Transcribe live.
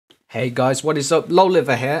Hey guys, what is up?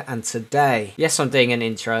 Lowliver here, and today, yes, I'm doing an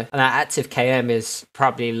intro, and our active KM is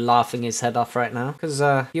probably laughing his head off right now, because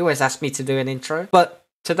he always asks me to do an intro, but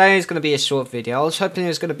today is going to be a short video. I was hoping it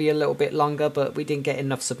was going to be a little bit longer, but we didn't get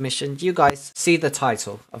enough submissions. You guys see the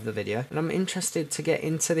title of the video, and I'm interested to get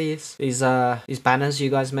into these banners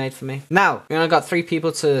you guys made for me. Now, we only got 3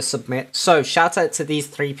 people to submit, so shout out to these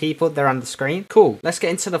 3 people. They're on the screen. Cool. Let's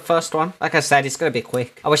get into the first one. Like I said, it's going to be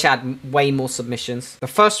quick. I wish I had way more submissions. The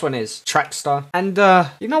first one is Trackstar, and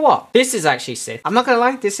you know what? This is actually sick. I'm not going to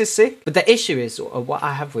lie, this is sick, but the issue is, what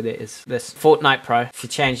I have with it is this Fortnite Pro. If you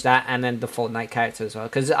change that, and then the Fortnite character as well.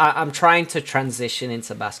 Because I'm trying to transition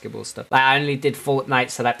into basketball stuff. Like, I only did Fortnite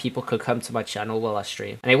so that people could come to my channel while I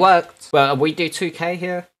stream. And it worked. Well, we do 2K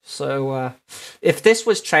here. So, if this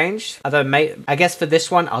was changed, I guess for this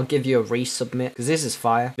one, I'll give you a resubmit. Because this is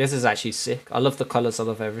fire. This is actually sick. I love the colors. I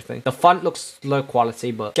love everything. The font looks low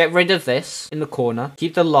quality, but get rid of this in the corner.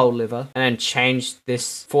 Keep the low liver. And then change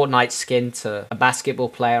this Fortnite skin to a basketball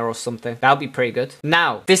player or something. That'll be pretty good.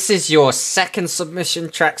 Now, this is your second submission,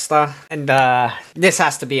 Trackstar. And, this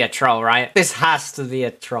has to be a troll, right? This has to be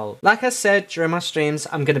a troll. Like I said during my streams,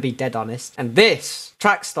 I'm going to be dead honest. And this,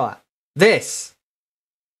 Trackstar, this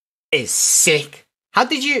is sick. How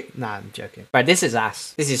did you... Nah, I'm joking. Bro, this is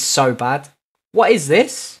ass. This is so bad. What is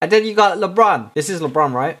this? And then you got LeBron. This is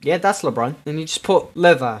LeBron, right? Yeah, that's LeBron. And you just put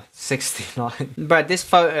liver 69. Bro, this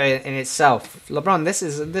photo in itself. LeBron, this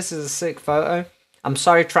is a sick photo. I'm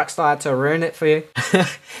sorry Trackstar had to ruin it for you.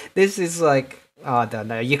 This is like... Oh, I don't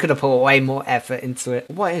know. You could have put way more effort into it.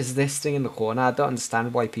 What is this thing in the corner? I don't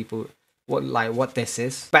understand why people... What this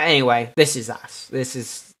is. But anyway, this is ass. This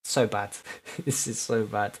is so bad. This is so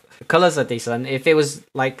bad. The colors are decent. If it was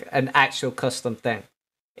like an actual custom thing,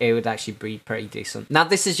 it would actually be pretty decent. Now,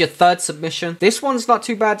 this is your third submission. This one's not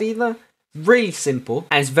too bad either. Really simple,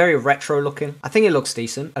 and it's very retro looking. I think it looks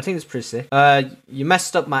decent. I think it's pretty sick. You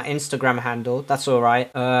messed up my Instagram handle. That's all right.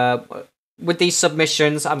 With these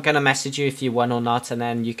submissions, I'm going to message you if you won or not, and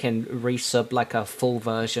then you can resub like a full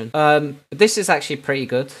version. This is actually pretty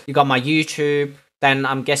good. You got my YouTube. Then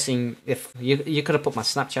I'm guessing if you could have put my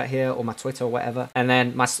Snapchat here or my Twitter or whatever. And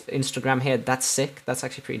then my Instagram here, that's sick. That's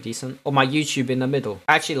actually pretty decent. Or my YouTube in the middle.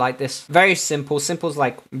 I actually like this. Very simple. Simple's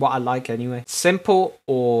like what I like anyway. Simple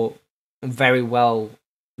or very well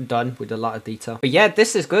done with a lot of detail. But yeah,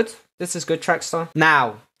 this is good. This is good, Trackstar.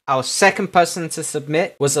 Now, our second person to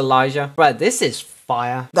submit was Elijah. Right, this is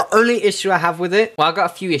fire. The only issue I have with it, well, I've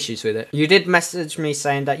got a few issues with it. You did message me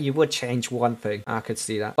saying that you would change one thing. I could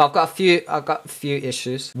see that. But I've got a few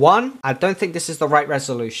issues. 1, I don't think this is the right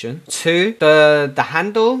resolution. 2, the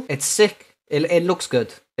handle, it's sick. It looks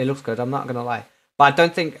good. It looks good. I'm not gonna lie. But I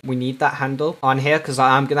don't think we need that handle on here, because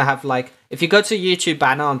I'm gonna have like, if you go to YouTube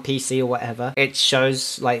banner on PC or whatever, it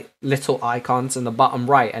shows like little icons in the bottom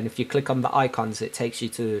right, and if you click on the icons, it takes you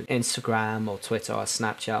to Instagram or Twitter or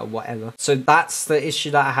Snapchat or whatever. So that's the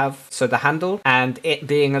issue that I have. So the handle and it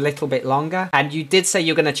being a little bit longer. And you did say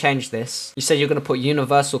you're going to change this. You said you're going to put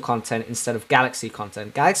universal content instead of galaxy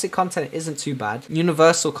content. Galaxy content isn't too bad.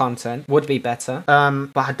 Universal content would be better.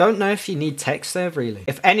 But I don't know if you need text there really.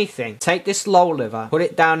 If anything, take this low liver, put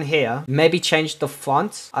it down here, maybe change the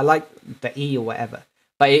font. I like the E or whatever,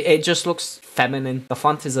 but it just looks feminine. The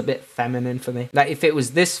font is a bit feminine for me. Like, if it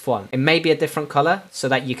was this font, it may be a different color so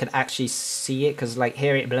that you can actually see it, because like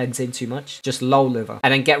here it blends in too much. Just low liver,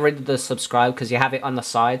 and then get rid of the subscribe because you have it on the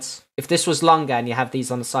sides. If this was longer and you have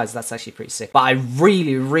these on the sides, that's actually pretty sick. But I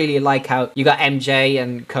really like how you got MJ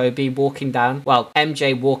and Kobe walking down. Well,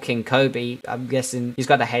 MJ walking Kobe. I'm guessing he's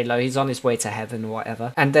got a halo. He's on his way to heaven or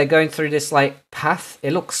whatever. And they're going through this like path.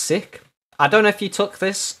 It looks sick. I don't know if you took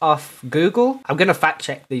this off Google. I'm going to fact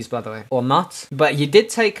check these, by the way, or not. But you did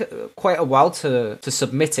take quite a while to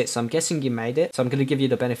submit it, so I'm guessing you made it. So I'm going to give you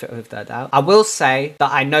the benefit of that doubt. I will say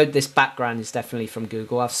that I know this background is definitely from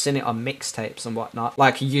Google. I've seen it on mixtapes and whatnot,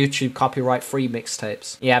 like YouTube copyright-free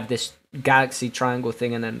mixtapes. You have this galaxy triangle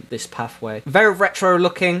thing and then this pathway. Very retro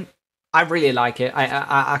looking. I really like it.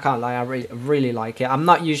 I can't lie. I really like it. I'm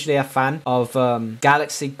not usually a fan of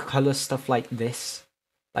galaxy color stuff like this.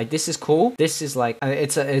 Like, this is cool. This is like,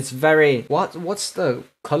 it's very, what's the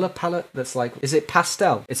color palette that's like, is it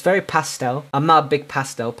pastel? It's very pastel. I'm not a big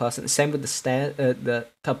pastel person. Same with the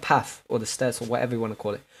path or the stairs or whatever you want to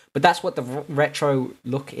call it. But that's what the retro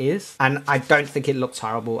look is. And I don't think it looks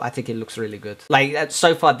horrible. I think it looks really good. Like,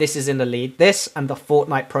 so far, this is in the lead. This and the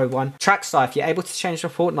Fortnite Pro one. Trackstar, if you're able to change the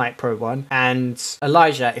Fortnite Pro one. And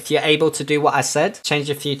Elijah, if you're able to do what I said, change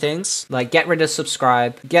a few things. Like, get rid of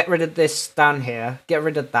subscribe. Get rid of this down here. Get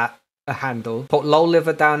rid of that. a handle, put low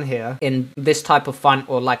liver down here in this type of font,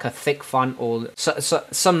 or like a thick font, or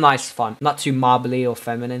some nice font, not too marbly or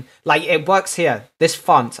feminine. Like, it works here. This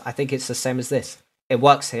font, I think it's the same as this. It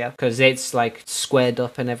works here because it's like squared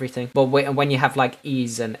up and everything. But when you have like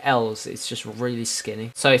E's and L's, it's just really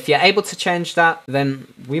skinny. So if you're able to change that, then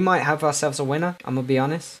we might have ourselves a winner. I'm gonna be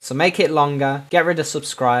honest. So make it longer. Get rid of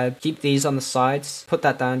subscribe. Keep these on the sides. Put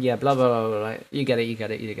that down. Yeah, blah, blah, blah, blah, blah. You get it, you get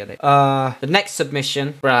it, you get it. The next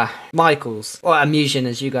submission, bruh, Michaels. Or Amusian,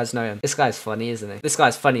 as you guys know him. This guy's funny, isn't he? This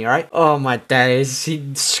guy's funny, right? Oh my days.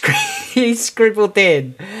 He scribbled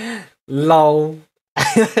in, lol.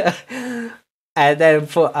 And then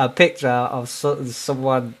put a picture of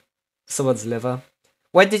someone's liver.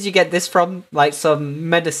 Where did you get this from? Like some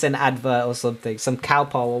medicine advert or something? Some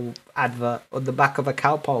Cowpole advert on the back of a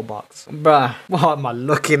Cowpole box? Bruh, what am I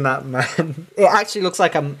looking at, man? It actually looks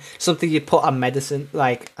like something you put on medicine,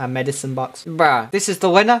 like a medicine box. Bruh, this is the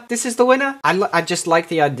winner. This is the winner. I just like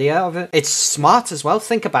the idea of it. It's smart as well.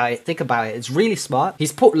 Think about it. Think about it. It's really smart.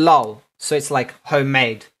 He's put lol, so it's like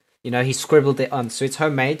homemade. You know, he scribbled it on, so it's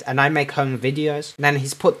homemade, and I make home videos. And then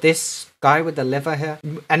he's put this guy with the liver here,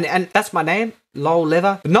 and that's my name, lol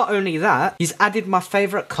liver. But not only that, he's added my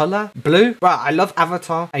favorite color, blue. Right, I love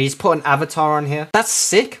Avatar, and he's put an avatar on here. That's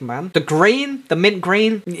sick, man. The green, the mint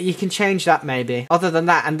green, you can change that maybe. Other than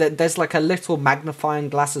that, and there's like a little magnifying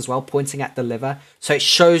glass as well, pointing at the liver, so it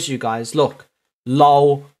shows you guys. Look,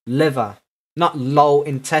 lol liver, not lol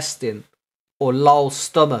intestine. Or lol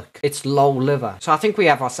stomach. It's lol liver. So I think we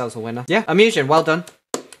have ourselves a winner. Yeah, Amusian, well done.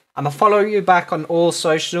 I'm gonna follow you back on all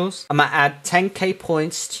socials. I'm gonna add 10k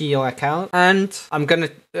points to your account. And I'm gonna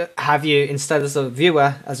have you, instead as a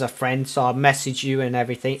viewer, as a friend. So I'll message you and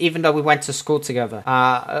everything. Even though we went to school together.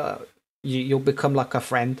 You'll become like a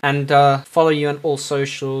friend. And follow you on all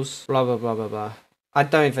socials. Blah, blah, blah, blah, blah. I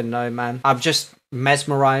don't even know, man. I'm just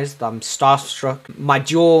mesmerized. I'm starstruck. My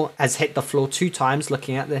jaw has hit the floor 2 times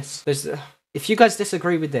looking at this. If you guys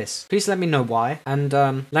disagree with this, please let me know why. And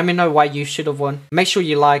let me know why you should have won. Make sure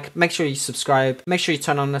you like, make sure you subscribe, make sure you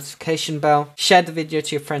turn on the notification bell. Share the video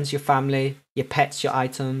to your friends, your family, your pets, your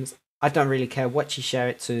items. I don't really care what you share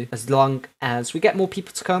it to, as long as we get more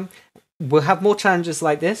people to come. We'll have more challenges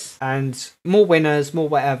like this, and more winners, more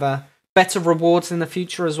whatever. Better rewards in the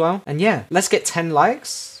future as well. And yeah, let's get 10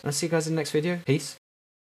 likes. I'll see you guys in the next video. Peace.